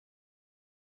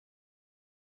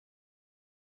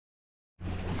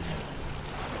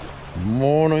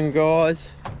Morning guys,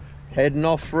 heading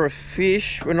off for a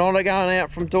fish. We're not going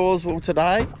out from Dawesville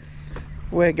today.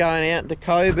 We're going out to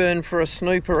Cockburn for a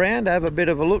snoop around, have a bit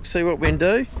of a look, see what we can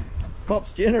do.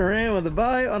 Pop's jinning around with the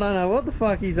boat. I don't know what the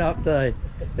fuck he's up to.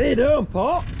 What are you doing,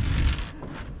 Pop?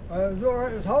 It was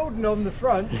alright, it was holding on the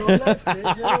front, so I left it,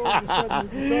 and then all of a sudden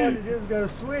it decided it was going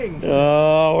to swing.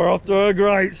 Oh, we're off to a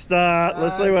great start.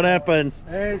 Let's see what happens.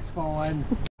 It's fine.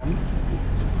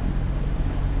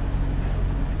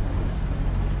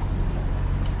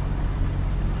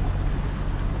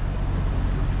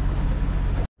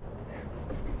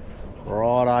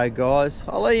 Righto guys,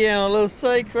 I'll let you in a little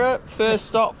secret. First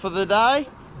stop for the day,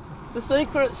 the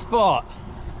secret spot.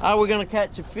 Are we going to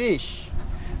catch a fish?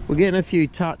 We're getting a few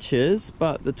touches,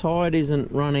 but the tide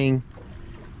isn't running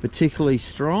particularly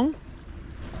strong.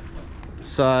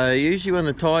 So usually when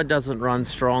the tide doesn't run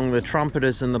strong, the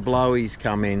trumpeters and the blowies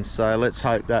come in. So let's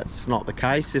hope that's not the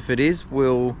case. If it is,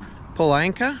 we'll pull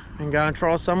anchor and go and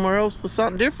try somewhere else for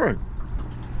something different.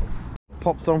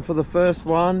 Pops on for the first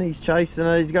one. He's chasing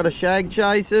it. He's got a shag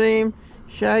chasing him.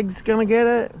 Shag's gonna get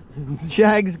it.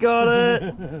 Shag's got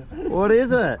it. What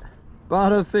is it?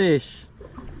 Butterfish.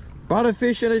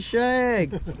 Butterfish and a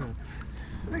shag.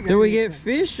 Do we get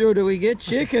fish or do we get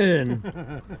chicken?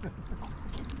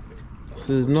 This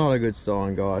is not a good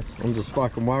sign, guys. I'm just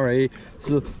fucking worried.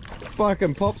 So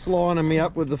fucking Pop's lining me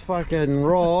up with the fucking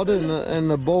rod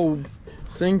and the ball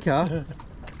sinker.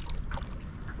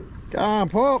 Go on,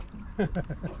 Pop.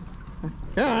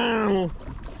 Come on.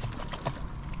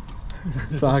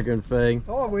 Fucking thing.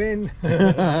 I win.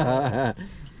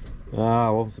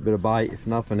 Ah, well, it's a bit of bait if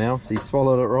nothing else. He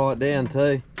swallowed it right down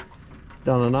too.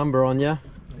 Done a number on you.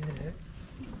 Yeah.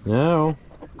 No.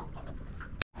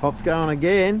 Pop's going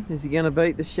again. Is he going to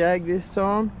beat the shag this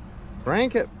time?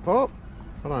 Rank it, Pop.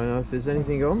 I don't know if there's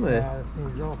anything on there. No,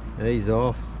 he's off. He's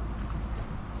off.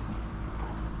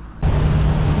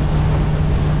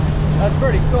 That's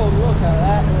pretty cool, look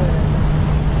at that.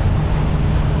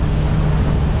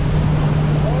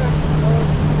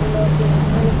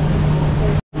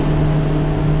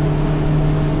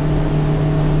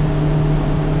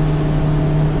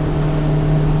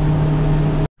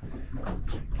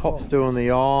 Pop's doing the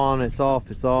on, it's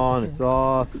off, it's on, it's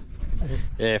off.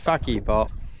 Yeah, fuck you, Pop.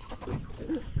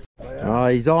 Oh,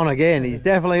 he's on again. He's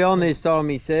definitely on this time,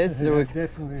 he says. So we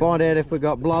find out if we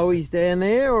got blowies down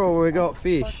there or we got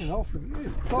fish.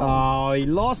 Oh, he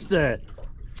lost it.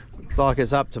 It's like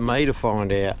it's up to me to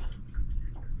find out.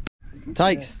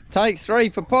 Takes 3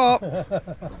 for Pop. As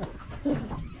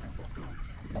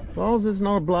long as it's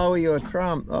not a blowie or a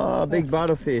trump. Oh, big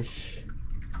butterfish.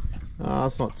 Oh,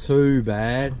 it's not too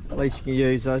bad. At least you can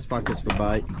use those fuckers for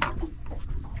bait.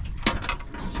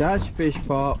 Charge your fish,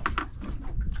 Pop.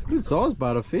 It's a good sized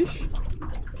butterfish.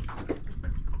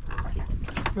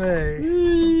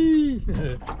 Hey.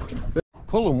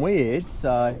 Pulling weird,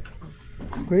 so.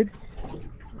 Squid?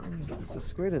 It's a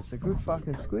squid, it's a good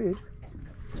fucking squid.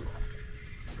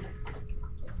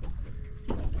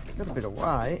 It's got a bit of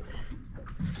weight.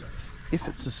 If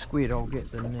it's a squid, I'll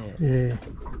get the net. Yeah.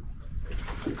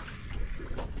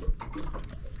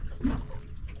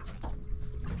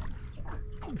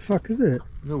 What the fuck is it?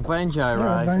 Little banjo ray.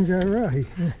 Oh, banjo ray.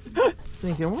 Yeah.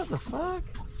 Thinking, what the fuck?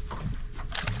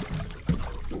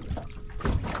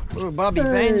 Little bubby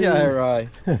Hey. banjo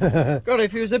ray. God,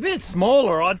 if he was a bit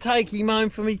smaller, I'd take him home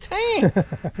for me tank.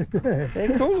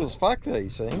 They're cool as fuck,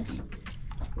 these things.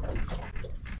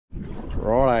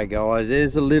 Righto, guys,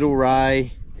 there's a little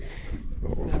ray.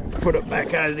 Put it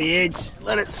back over the edge,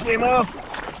 let it swim off.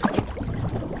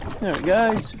 There it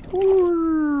goes.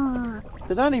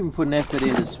 They don't even put an effort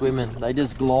into swimming, they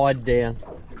just glide down.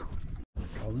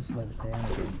 I'll just let it down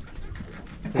again.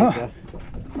 There you go.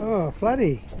 Oh,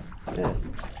 flatty. Yeah.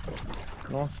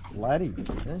 Nice flatty.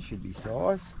 That should be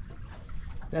size.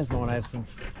 Daz might have some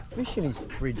fish in his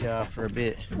fridge after a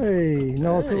bit. Hey,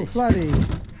 nice little flatty.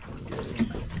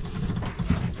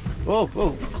 Whoa,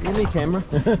 whoa, give me camera.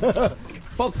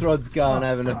 Pop's rod's going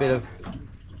having a bit of...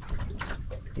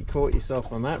 You caught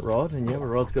yourself on that rod and your other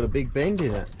rod's got a big bend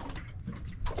in it.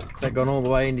 Has that gone all the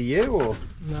way into you or?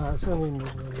 No, it's only in the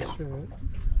shirt.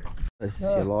 This is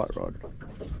your light rod.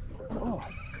 Oh.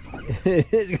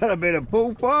 It's got a bit of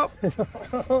pull, Pop. It's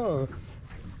got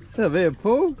a bit of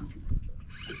pull.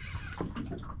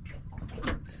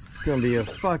 It's gonna be a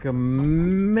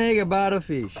fucking mega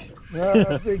butterfish.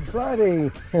 Oh, big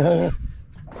flatty.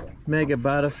 Mega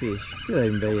butterfish. Could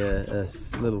even be a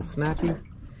little snappy.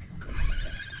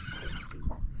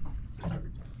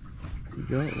 What's he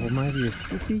got? Or maybe a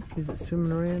skippy? Is it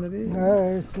swimming around a bit?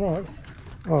 No, it's not.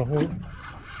 Oh, well,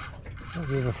 that'll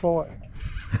be a fight.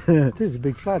 It is a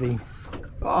big flatty.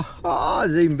 Oh,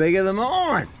 it's even bigger than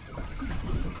mine.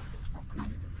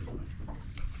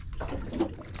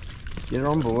 Get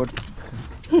on board.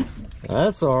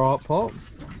 That's alright, Pop.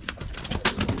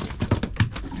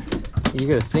 You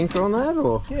got a sinker on that,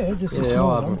 or? Yeah, just a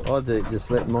small one. I do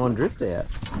just let mine drift out.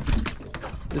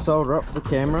 Just hold her up for the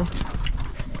camera.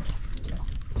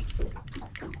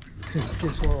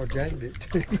 That's why I gained it.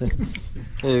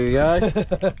 There we go.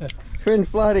 Twin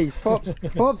floaties.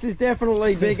 Pops is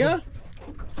definitely bigger.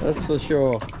 That's for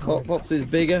sure. Pops is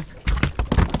bigger.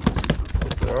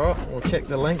 That's alright. We'll check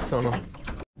the lengths on them.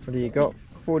 What do you got?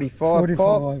 45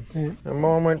 Pop? Yeah. And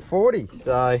mine went 40.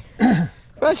 So I've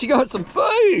actually got some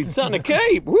food. Something to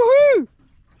keep. Woohoo!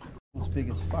 As big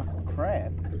as fucking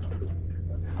crab.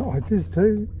 Oh, it is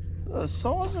too. The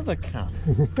size of the cunt.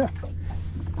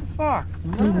 Fuck.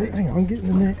 No. Hang on, get in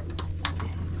the net.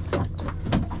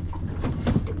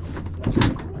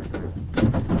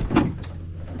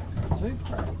 Two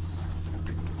crabs.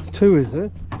 It's two, is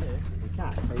it? Yeah, we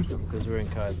can't keep them because we're in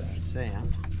Cockburn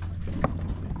Sound.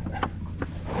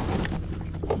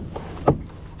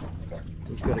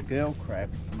 He's got a girl crab.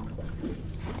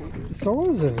 The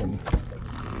size of him.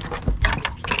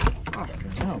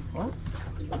 Fucking hell, what?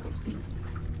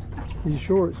 Are you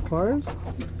sure it's closed?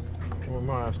 We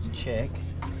might have to check.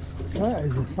 That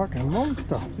is a fucking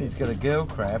monster. He's got a girl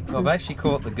crab. I've actually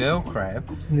caught the girl crab.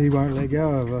 And he won't let go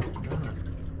of her.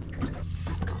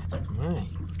 Me.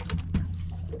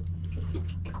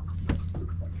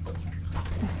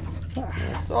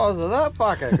 The size of that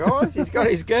fucker, guys. He's got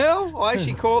his girl. I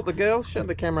actually caught the girl. Shut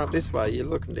the camera up this way. You're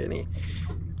looking down here.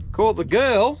 Caught the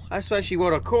girl. That's actually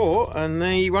what I caught. And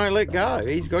he won't let go.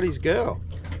 He's got his girl.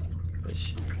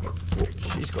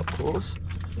 She's got claws.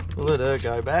 We'll let her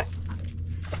go back.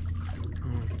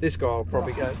 This guy will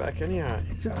probably go back anyway.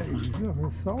 Jeez, look at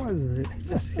the size of it.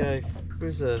 Just go.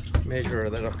 Where's a measurer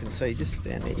that I can see? Just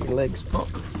stand at your legs, Pop.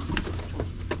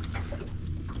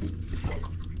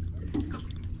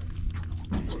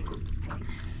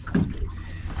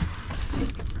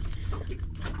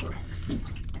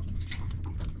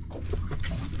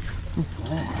 What's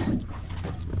that?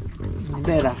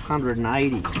 About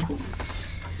 180.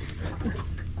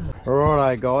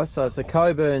 Alrighto guys, so it's a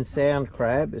Cockburn Sound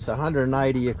crab. It's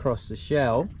 180 across the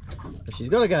shell. But she's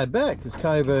got to go back because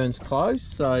Cockburn's close.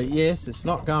 So yes, it's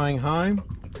not going home.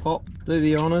 Pop, do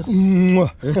the honours.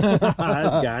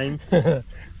 That's game. There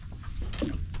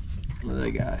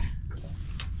you go.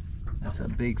 That's a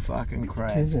big fucking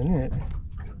crab. Isn't it?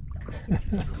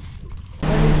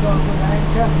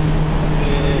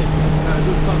 Yeah,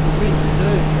 good fucking wind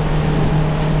too.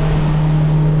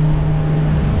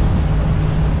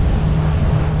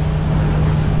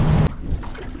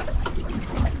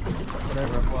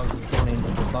 Whatever it was gone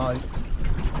into the boat.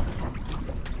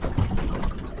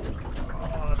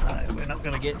 Oh no, we're not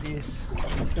going to get this.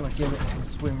 It's going to give it some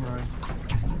swim room.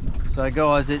 So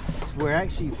guys, we're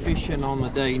actually fishing on the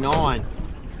D9,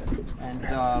 and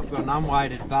I've got an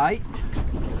unweighted bait.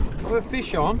 We're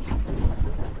fish on,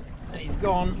 and he's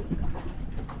gone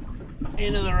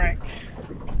into the wreck.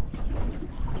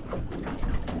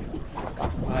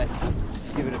 Wait,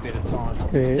 just give it a bit of time.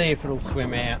 Yeah. See if it'll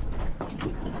swim out.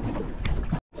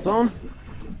 Son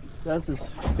does his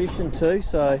fishing too,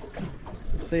 so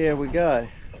see how we go.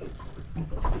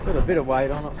 Got a bit of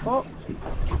weight on it, Pop.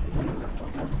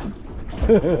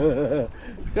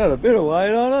 Got a bit of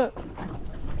weight on it.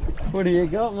 What do you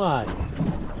got, mate?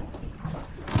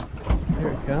 Here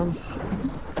it comes.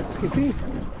 Skippy.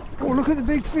 Oh, look at the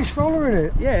big fish following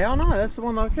it. Yeah, I know, that's the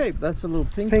one I keep. That's the little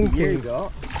pinky, you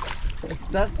got.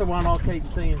 That's the one I keep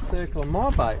seeing circling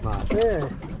my bait, mate. Yeah.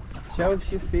 Show us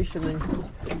your fish and then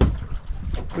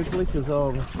quickly, because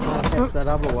I'll catch that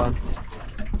other one.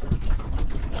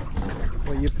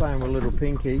 Well, you're playing with little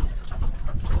pinkies.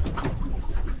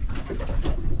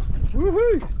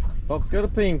 Woohoo! Pop's got a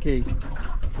pinky.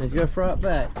 And he's going to throw it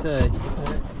back too.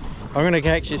 I'm going to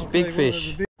catch this big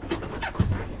fish.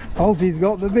 Salty's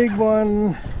got the big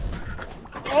one.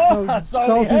 Oh,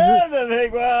 Salty had the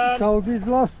big one. Salty's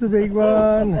lost the big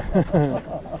one.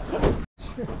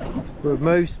 We've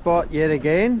moved spot yet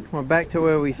again. We're back to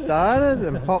where we started,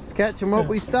 and Pop's catching what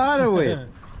we started with.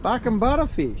 Buck and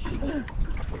butterfish.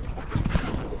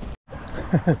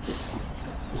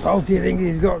 Salty thinks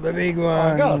he's got the big one.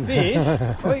 I got a fish.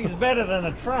 I think it's better than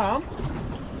a trump.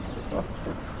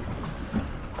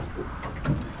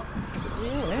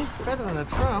 Yeah, it's better than a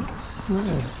trump.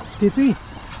 Yeah. Skippy?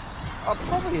 Oh,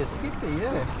 probably a skippy,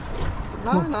 yeah.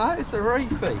 No, it's a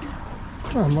reefy.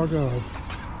 Oh my god.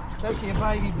 It's actually a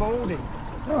baby balding.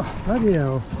 Oh, bloody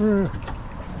hell.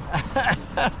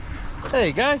 There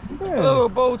you go. Yeah. A little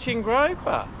bulging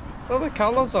groper. Look at the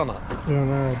colours on it. I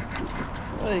know.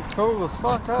 Really cool as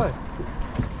fuck, eh?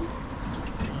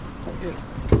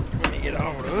 Let me get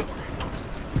hold of it.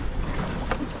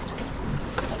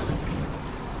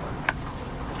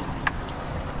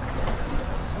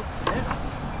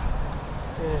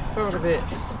 Yeah, felt a bit.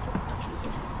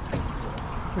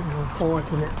 Put you on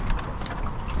fight in it.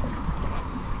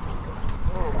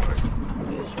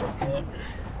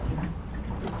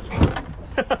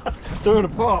 Doing a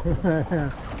pop.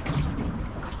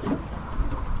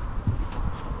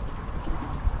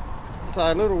 It's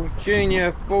a little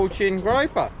junior bull chin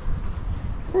groper.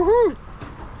 Woohoo!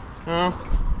 At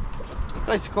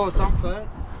least it caught something.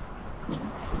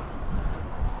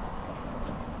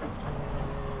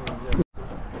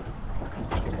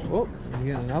 Oh, you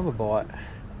get another bite.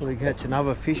 Will he catch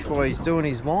another fish while he's doing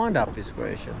his wind up, is the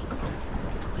question.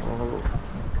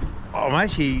 I'm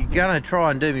actually gonna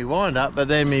try and do my wind up, but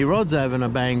then my rod's having a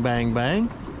bang, bang, bang.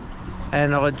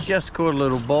 And I just caught a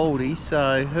little baldy,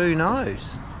 so who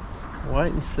knows?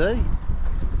 Wait and see.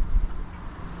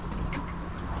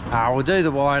 We'll do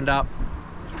the wind up.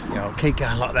 Yeah, I'll keep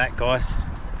going like that, guys.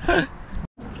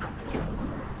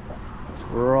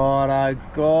 Righto,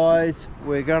 guys,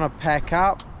 we're gonna pack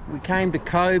up. We came to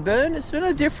Cockburn. It's been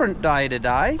a different day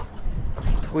today.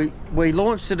 We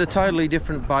launched at a totally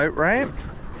different boat ramp.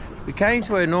 We came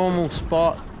to a normal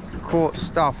spot, caught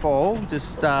stuff all,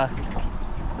 just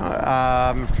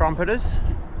trumpeters.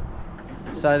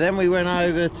 So then we went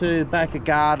over to the back of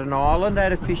Garden Island,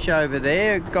 had a fish over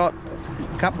there, got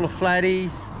a couple of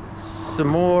flatties, some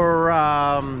more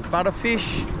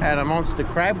butterfish and a monster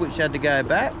crab which had to go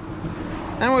back.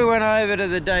 Then we went over to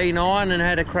the D9 and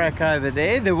had a crack over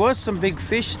there. There was some big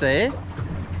fish there,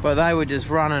 but they were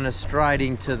just running us straight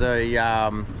into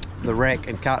the wreck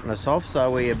and cutting us off,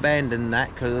 so we abandoned that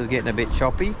because it was getting a bit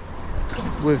choppy.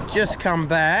 We've just come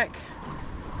back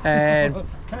and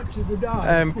catch of the day.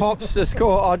 And Pop's just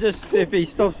caught. I'll just see if he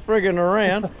stops frigging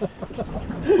around.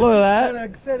 Look at that.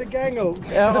 And a set of gang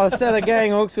hooks. I set a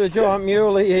gang hooks with a giant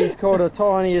muley. He's caught the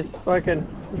tiniest fucking.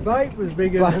 The bait was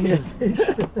bigger than the fish.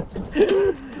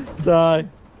 So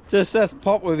just that's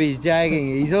Pop with his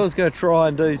jagging. He's always got to try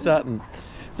and do something.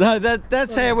 So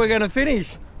that's how we're going to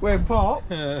finish. We're Pop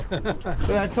with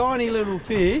a tiny little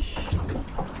fish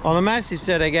on a massive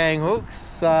set of gang hooks.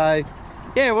 So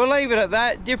yeah, we'll leave it at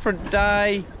that. Different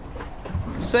day.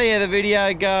 See how the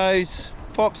video goes.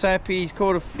 Pop's happy, he's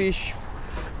caught a fish.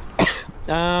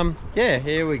 Yeah,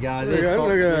 here we go.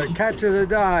 Look at the catch of the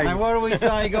day. And what do we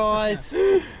say, guys?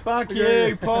 Fuck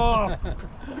you, Pop.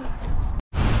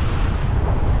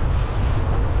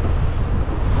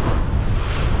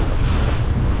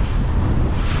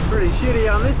 Pretty shitty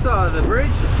on this side of the bridge.